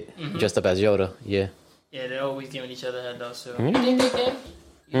little kid dressed up as Yoda. Yeah. Yeah, they're always giving each other head though. So you think they did?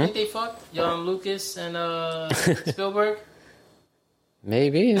 You think they fucked Lucas and Spielberg?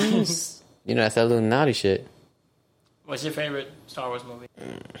 Maybe. That's that Illuminati shit. What's your favorite Star Wars movie?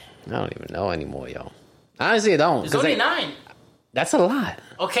 I don't even know anymore, yo. Honestly, I don't. There's only 9. That's a lot.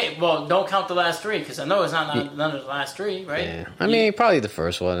 Okay, well, don't count the last 3 because I know it's not none of the last 3, right? Yeah. I mean, probably the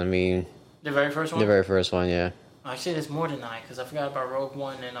first one. I mean, the very first one. The very first one, yeah. Actually, there's more than 9 because I forgot about Rogue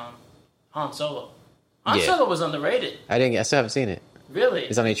One and Han Solo. Han Solo was underrated. I still haven't seen it. Really?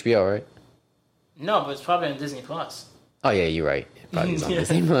 It's on HBO, right? No, but it's probably on Disney Plus. Oh yeah, you're right. It probably is on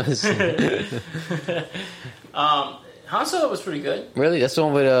Disney Plus. Han Solo was pretty good. Really? That's the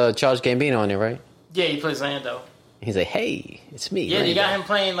one with Charles Gambino in it, right? Yeah, he plays Lando. He's like, hey, it's me. Yeah, they got him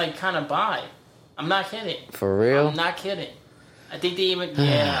playing like kind of bi. I'm not kidding. For real? I'm not kidding. I think they even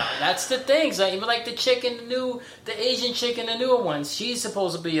that's the thing. So even like the chick in the Asian chick in the newer ones, she's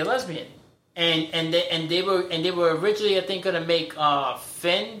supposed to be a lesbian. And they were originally I think gonna make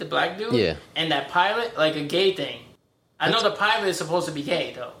Finn the black dude and that pilot like a gay thing. I know the pilot is supposed to be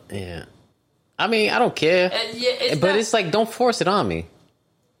gay though. Yeah, I mean I don't care. But it's like don't force it on me.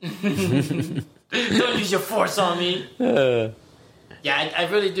 Don't use your force on me. Yeah, I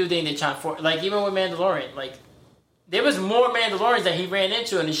really do think they trying to force. Like even with Mandalorian, like there was more Mandalorians that he ran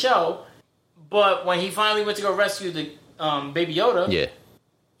into in the show, but when he finally went to go rescue the Baby Yoda,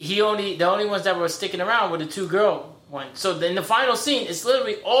 the only ones that were sticking around were the 2 girl one. So in the final scene, it's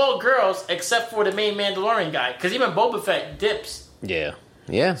literally all girls except for the main Mandalorian guy. Because even Boba Fett dips. Yeah.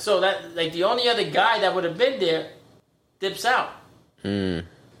 Yeah. So that like the only other guy that would have been there dips out. I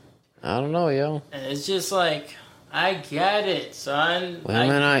don't know, yo. And it's just like, I get it, son.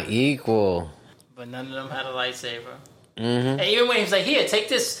 Women are equal. But none of them had a lightsaber. Mm-hmm. And even when he was like, take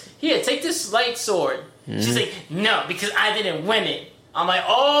this light sword. She's like, no, because I didn't win it. I'm like,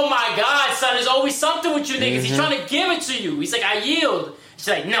 oh my God, son, there's always something with you niggas. He's trying to give it to you. He's like, I yield. She's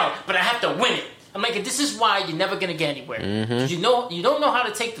like, no, but I have to win it. I'm like, this is why you're never going to get anywhere. You don't know how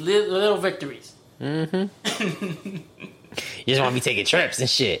to take the little victories. You just want me taking trips and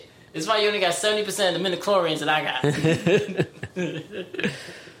shit. This is why you only got 70% of the midichlorians that I got.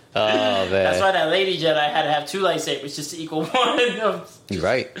 Oh, man. That's why that lady Jedi had to have 2 lightsabers just to equal one of... You're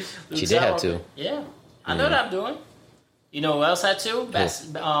right. She did have 2. Yeah. I know what I'm doing. You know who else had 2?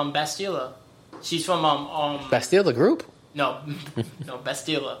 Bastila. She's from... Bastille, the group? No. No,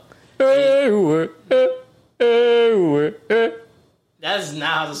 Bastila. That's not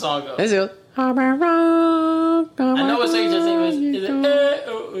how the song goes. Is it? I know what song you just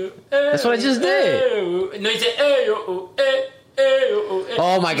sang. That's what I just did. No, you said...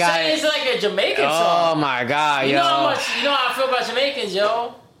 Oh my God! It's like a Jamaican song. Oh my God, You yo! know how I feel about Jamaicans,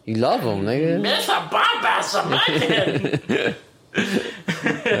 yo. You love them, nigga. Man, it's a bombast, man.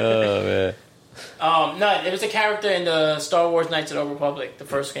 Oh man. No, there was a character in the Star Wars Knights of the Old Republic, the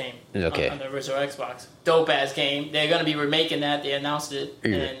first game. Okay. On the original Xbox. Dope ass game. They're gonna be remaking that. They announced it,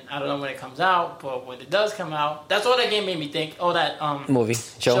 and I don't know when it comes out, but when it does come out, that's all that game made me think. Oh, that movie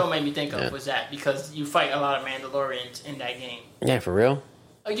show made me think of was that because you fight a lot of Mandalorians in that game. Yeah, for real.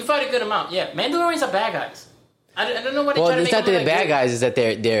 Like you fight a good amount. Yeah, Mandalorians are bad guys. I don't know what they try to make. Well, it's not that they're bad good. guys; it's that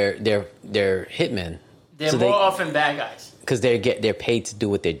they're hitmen. They're more often bad guys. Because they're paid to do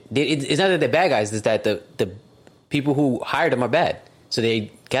what it's not that they're bad guys, it's that the people who hired them are bad. So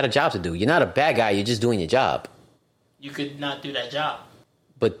they got a job to do. You're not a bad guy, you're just doing your job. You could not do that job.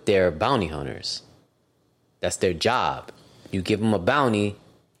 But they're bounty hunters. That's their job. You give them a bounty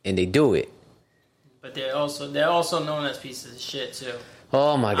and they do it. But they're also known as pieces of shit too.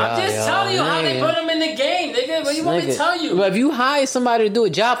 Oh my God. I'm just telling you how they put them in the game. Nigga, what do you want me to tell you? Well, if you hire somebody to do a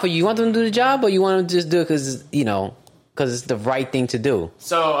job for you, you want them to do the job or you want them to just do it because, because it's the right thing to do.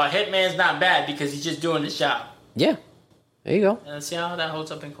 So a hitman's not bad because he's just doing his job. Yeah. There you go. Let's see how that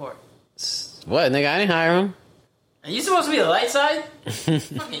holds up in court. What, nigga? I didn't hire him. And you supposed to be the light side?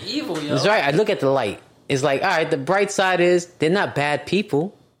 Fucking evil, yo. That's right. I look at the light. It's like, all right, the bright side is they're not bad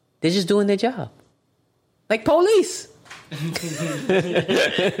people. They're just doing their job. Like police. They're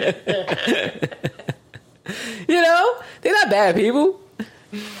not bad people.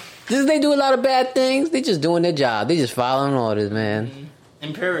 Just they do a lot of bad things. They just doing their job. They just following orders, man.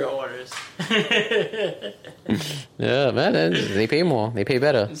 Imperial orders. Yeah, man. They pay more. They pay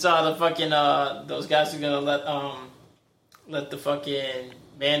better. You saw the fucking those guys who gonna let the fucking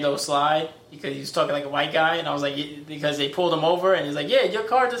Mando slide because he was talking like a white guy, and I was like, because they pulled him over, and he's like, yeah, your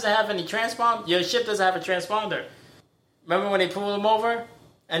car doesn't have any transponder. Your ship doesn't have a transponder. Remember when they pulled him over,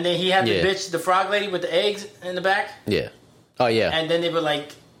 and then he had the frog lady with the eggs in the back? Yeah. Oh yeah. And then they were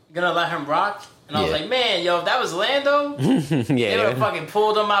like gonna let him rock, and I was like, man, yo, if that was Lando, yeah, they would have fucking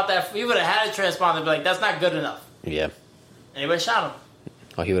pulled him out that. He would have had a transponder, but like that's not good enough. Yeah. And he would have shot him.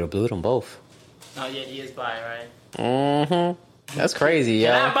 Oh, he would have blew them both. Oh yeah, he is bi, right? Mm-hmm. That's crazy,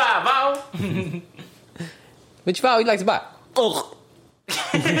 yo. Can I buy a vowel? Which vowel you like to buy? What?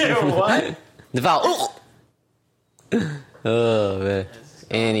 The vowel. Oh man.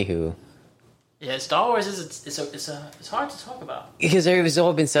 Anywho. Yeah, Star Wars it's hard to talk about Because it's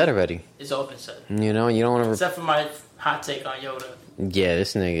all been said already. It's all been said. You don't want to. Except for my hot take on Yoda. Yeah,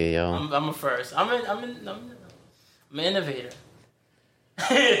 this nigga, yo. I'm a first. I'm an innovator.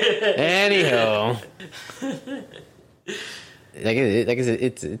 Anyhow.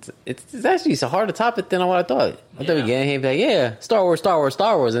 It's actually a harder topic than what I thought. I thought we get here like, yeah, Star Wars,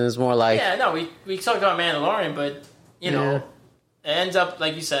 and it's more like we talked about Mandalorian, but you know, it ends up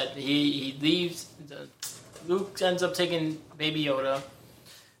like you said, he leaves. Luke ends up taking Baby Yoda.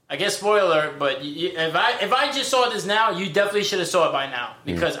 I guess spoiler, but if I just saw this now, you definitely should have saw it by now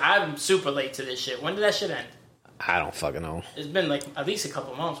because I'm super late to this shit. When did that shit end? I don't fucking know. It's been like at least a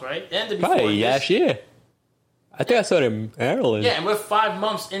couple months, right? It ended before probably last year. I think I saw it in Ireland. Yeah, and we're 5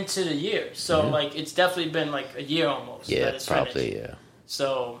 months into the year, so like it's definitely been like a year almost. Yeah, that it's probably. finished. Yeah.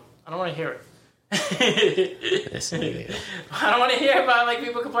 So I don't want to hear it. Listen, I don't want to hear about like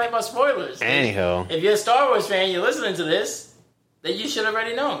people complain about spoilers. Anyhow, if you're a Star Wars fan, you're listening to this, then you should have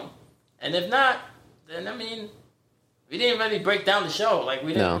already known. And if not, then I mean, we didn't really break down the show. Like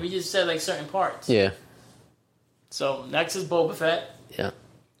we didn't. No. We just said like certain parts. Yeah. So next is Boba Fett. Yeah,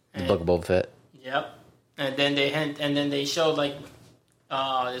 the Book of Boba Fett. Yep, and then they showed like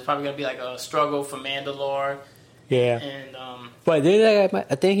there's probably gonna be like a struggle for Mandalore. Yeah, and but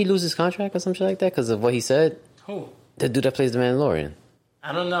I think he lose his contract or something like that because of what he said. Who? The dude that plays the Mandalorian.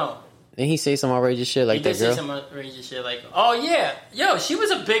 I don't know. Didn't he say some outrageous shit like that girl? He did say some outrageous shit like, oh yeah, yo, she was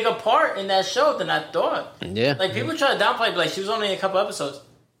a bigger part in that show than I thought. Yeah. Like people try to downplay, but like she was only in a couple episodes.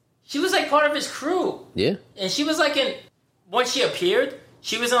 She was like part of his crew. Yeah. And she was like once she appeared,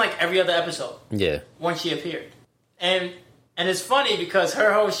 she was in like every other episode. Yeah. Once she appeared. And it's funny because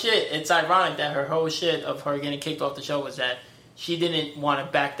her whole shit, it's ironic that her whole shit of her getting kicked off the show was that she didn't want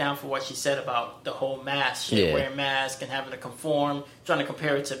to back down for what she said about the whole mask shit, wearing masks and having to conform, trying to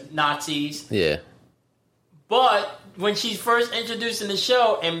compare it to Nazis. Yeah. But when she's first introduced in the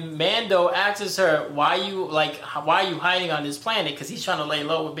show and Mando asks her, why are you hiding on this planet? Because he's trying to lay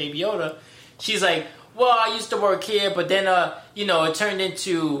low with Baby Yoda. She's like, well, I used to work here, but then, it turned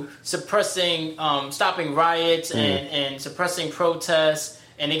into suppressing, stopping riots and suppressing protests.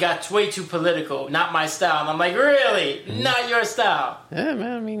 And it got way too political. Not my style. And I'm like, really? Not your style? Yeah,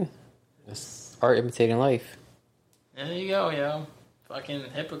 man. I mean, it's art imitating life. There you go, yo.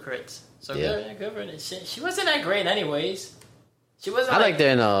 Fucking hypocrites. So good for it. She wasn't that great anyways. She wasn't. I liked her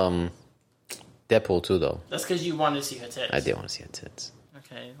in Deadpool too, though. That's because you wanted to see her tits. I did want to see her tits.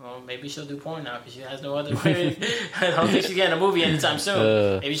 Okay, well, maybe she'll do porn now because she has no other way. I don't think she's getting a movie anytime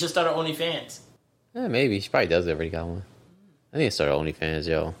soon. Maybe she'll start her OnlyFans. Yeah, maybe. She probably does already got one. I need to start OnlyFans,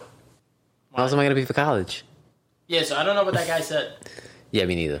 yo. How else am I going to be for college? Yeah, so I don't know what that guy said. Yeah,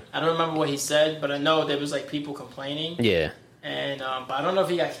 me neither. I don't remember what he said, but I know there was, like, people complaining. Yeah. And, but I don't know if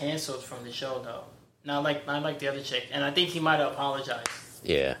he got canceled from the show, though. Not like the other chick. And I think he might have apologized.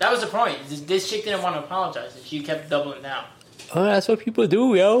 Yeah. That was the point. This chick didn't want to apologize. She kept doubling down. Oh, that's what people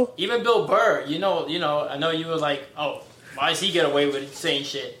do, yo. Even Bill Burr, I know you were like, oh, why does he get away with saying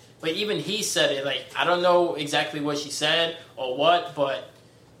shit? But even he said it, like, I don't know exactly what she said or what, but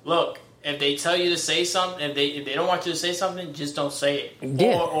look, if they tell you to say something, if they don't want you to say something, just don't say it.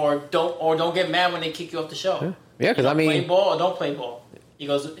 Yeah. Or don't get mad when they kick you off the show. Yeah, because I mean, play ball or don't play ball. He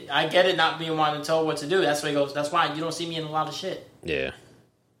goes, I get it, not being wanting to tell what to do. That's why he goes, that's why you don't see me in a lot of shit. Yeah.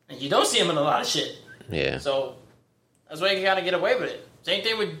 And you don't see him in a lot of shit. Yeah. So that's why you gotta get away with it. Same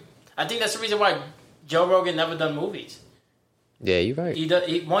thing with, I think that's the reason why Joe Rogan never done movies. Yeah, you're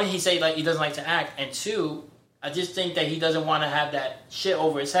right. One, he say like he doesn't like to act, and two, I just think that he doesn't want to have that shit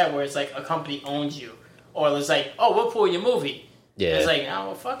over his head where it's like a company owns you, or it's like, oh, we'll pull your movie. Yeah, and it's like, oh,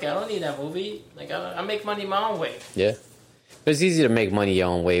 well, fuck it, I don't need that movie. Like I make money my own way. Yeah, but it's easy to make money your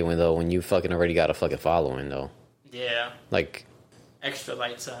own way when you fucking already got a fucking following though. Yeah, like extra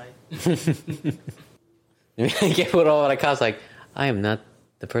light side. Get put all the cops like, I am not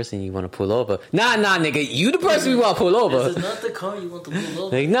the person you want to pull over. Nah, nigga, you the person we want to pull over. This is not the car you want to pull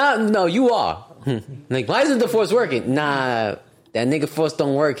over. Like, no, you are. Like, why isn't the force working? Nah, that nigga force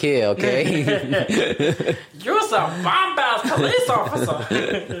don't work here, okay? You're a bomb-ass police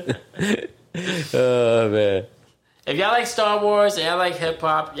officer. Oh, man. If y'all like Star Wars and y'all like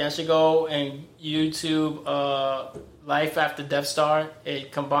hip-hop, y'all should go and YouTube Life After Death Star.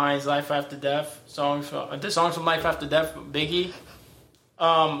 It combines Life After Death, the songs from Life After Death from Biggie.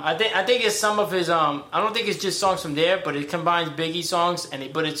 I think it's some of his I don't think it's just songs from there, but it combines Biggie songs and they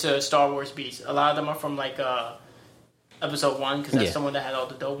put it to Star Wars beats. A lot of them are from like episode 1 because that's the one that had all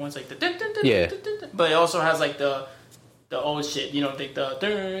the dope ones, like the dun, dun, dun, dun, dun, dun, dun. But it also has like the old shit, like the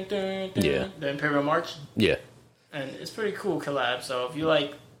dun, dun, dun, the Imperial March. Yeah. And it's pretty cool collab. So if you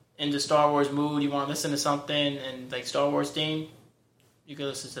like in the Star Wars mood, you want to listen to something and like Star Wars theme, you can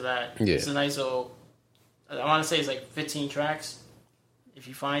listen to that. Yeah. It's a nice little, I want to say it's like 15 tracks. If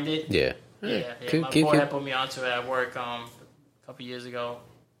you find it. Yeah. My boy had put me onto it at work a couple years ago.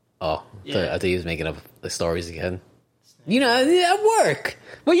 Oh, yeah. I think he was making up the stories again. At work.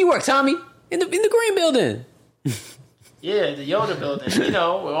 Where you work, Tommy? In the Green Building. Yeah, the Yoda building.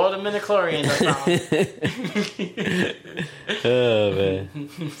 Where all the midichlorians are found. Oh, man.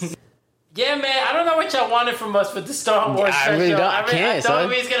 Yeah, man. I don't know what y'all wanted from us with the Star Wars special. Really don't. I thought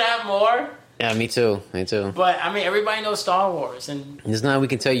we was going to have more. Yeah, me too. But, I mean, everybody knows Star Wars. And there's nothing we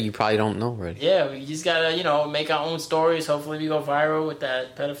can tell you probably don't know already. Yeah, we just got to, make our own stories. Hopefully we go viral with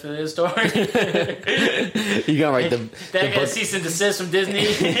that pedophilia story. You got to write the book. Cease and desist from Disney.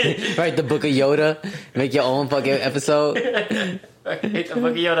 Write the Book of Yoda. Make your own fucking episode. Write the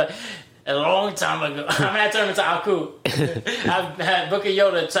Book of Yoda. A long time ago. I turned into Aku. I've had Book of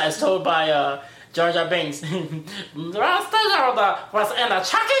Yoda as told by... Jar Jar Binks. Rasta Yoda was in a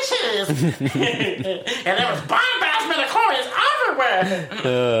Chuck E. Cheese. And there was bomb-ass midichlorians everywhere.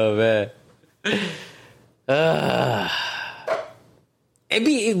 Oh, man.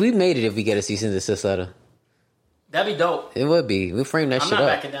 We made it if we get a cease and desist letter. That'd be dope. It would be. We'll frame that shit up. I'm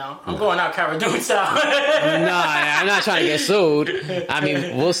not backing down. I'm going out Cara Dune style. Nah, I'm not trying to get sued. I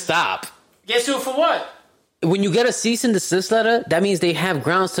mean, we'll stop. Get sued for what? When you get a cease and desist letter, that means they have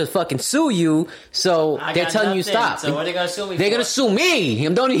grounds to fucking sue you. So they're telling you stop. So what are they gonna sue me? They're gonna sue me.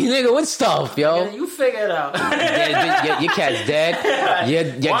 I'm the only nigga with stuff, yo. You figure it out. Your cat's dead. Wow, you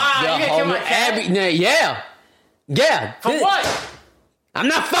gonna kill my cat? Yeah. For what? I'm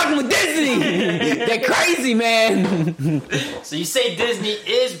not fucking with Disney. They're crazy, man. So you say Disney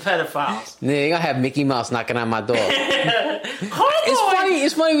is pedophiles? They gonna have Mickey Mouse knocking on my door. It's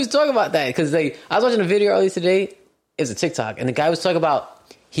funny we was talking about that because I was watching a video earlier today. It was a TikTok, and the guy was talking about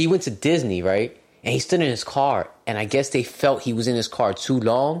he went to Disney, right? And he stood in his car, and I guess they felt he was in his car too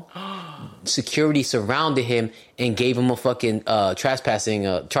long. Security surrounded him and gave him a fucking trespassing,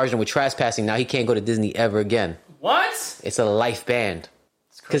 charged him with trespassing. Now he can't go to Disney ever again. What? It's a life ban.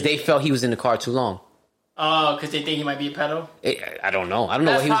 Because they felt he was in the car too long. Oh, because they think he might be a pedo? I don't know. I don't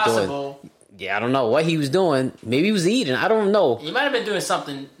know what he was doing. Yeah, I don't know what he was doing. Maybe he was eating. I don't know. He might have been doing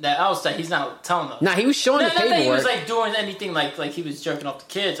something else that he's not telling us. Nah, he was showing the paperwork. Not that he was like doing anything like he was jerking off the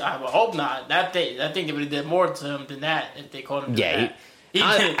kids. I would hope not. I think they would have did more to him than that if they called him. Yeah,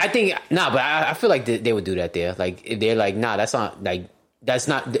 I think but I feel like they would do that there. Like if they're like, nah, that's not.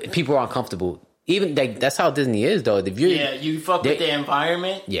 People are uncomfortable. Even that's how Disney is, though. If you fuck with the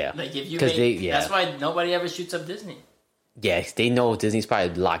environment. Yeah, like if you that's why nobody ever shoots up Disney. Yeah, they know Disney's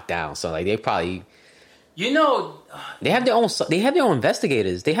probably locked down, so like they probably, they have their own. They have their own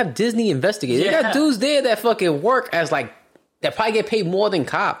investigators. They have Disney investigators. Yeah. They got dudes there that fucking work as like that probably get paid more than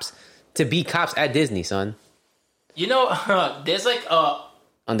cops to be cops at Disney, son. There's like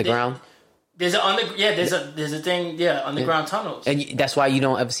underground. There's a thing, underground tunnels, and that's why you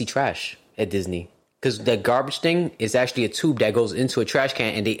don't ever see trash at Disney. Because the garbage thing is actually a tube that goes into a trash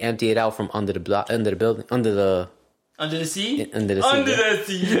can, and they empty it out from under the building, under the sea.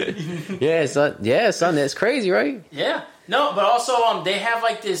 Yeah, son, that's crazy, right? Yeah, no, but also they have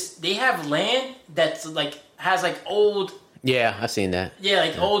like this. They have land that's like has like old. Yeah, I've seen that.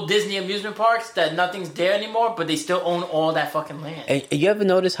 Yeah, old Disney amusement parks that nothing's there anymore, but they still own all that fucking land. And you ever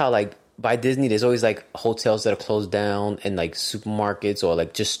notice how like by Disney, there's always like hotels that are closed down and like supermarkets or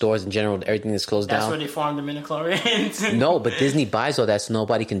like just stores in general. Everything is closed down. That's where they farm the midichlorians. No, but Disney buys all that so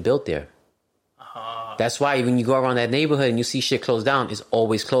nobody can build there. That's why when you go around that neighborhood and you see shit closed down, it's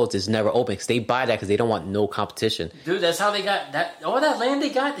always closed. It's never open because they buy that because they don't want no competition. Dude, that's how they got that. All that land they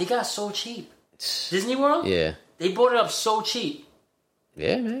got so cheap. Disney World? Yeah. They bought it up so cheap.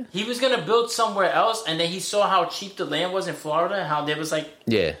 Yeah, man. He was going to build somewhere else, and then he saw how cheap the land was in Florida and how there was like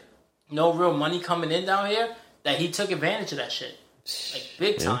no real money coming in down here, that he took advantage of that shit. Like,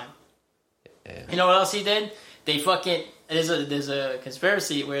 big time. Yeah. You know what else he did? They fucking... There's a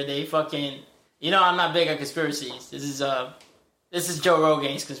conspiracy where they fucking... I'm not big on conspiracies. This is Joe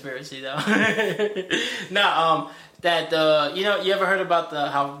Rogan's conspiracy, though. You ever heard about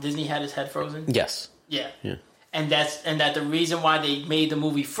how Disney had his head frozen? Yes. Yeah. And that the reason why they made the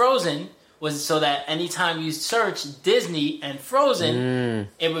movie Frozen was so that anytime you search Disney and Frozen,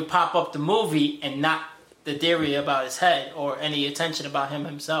 it would pop up the movie and not the theory about his head or any attention about him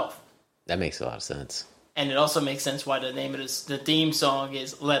himself. That makes a lot of sense. And it also makes sense why the name of the theme song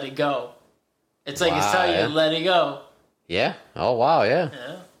is "Let It Go." It's like it's telling you, let it go. Yeah. Oh, wow,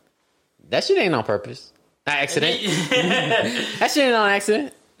 yeah. That shit ain't on purpose. Not accident. That shit ain't on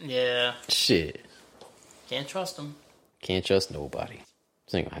accident. Yeah. Shit. Can't trust them. Can't trust nobody.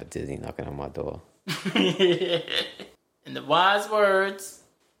 Just ain't gonna have Disney knocking on my door. In the wise words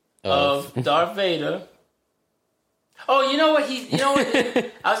of Darth Vader. Oh, you know what?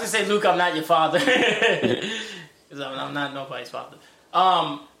 I was gonna say, Luke, I'm not your father. Because I'm not nobody's father.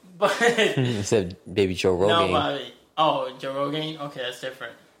 But it said baby Joe Rogan. Joe Rogan? Okay, that's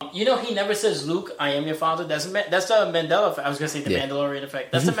different. He never says, Luke, I am your father. That's the Mandela effect. I was going to say the Mandalorian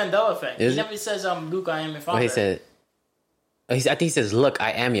effect. That's the Mandela effect. He never says, Luke, I am your father. Well, he said, I think he says, look,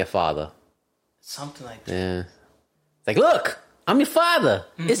 I am your father. Something like that. Yeah. It's like, look, I'm your father.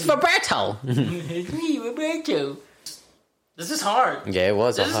 It's Roberto. It's me, Roberto. This is hard. Yeah, it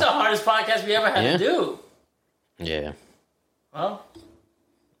was. This is the hardest podcast we ever had to do. Yeah. Well,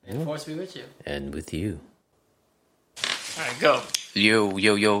 may the force be with you. And with you. All right, go. Yo,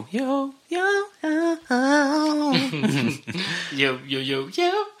 yo, yo, yo, yo, yo. Yo, yo, yo,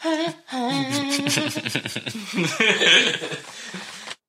 yo.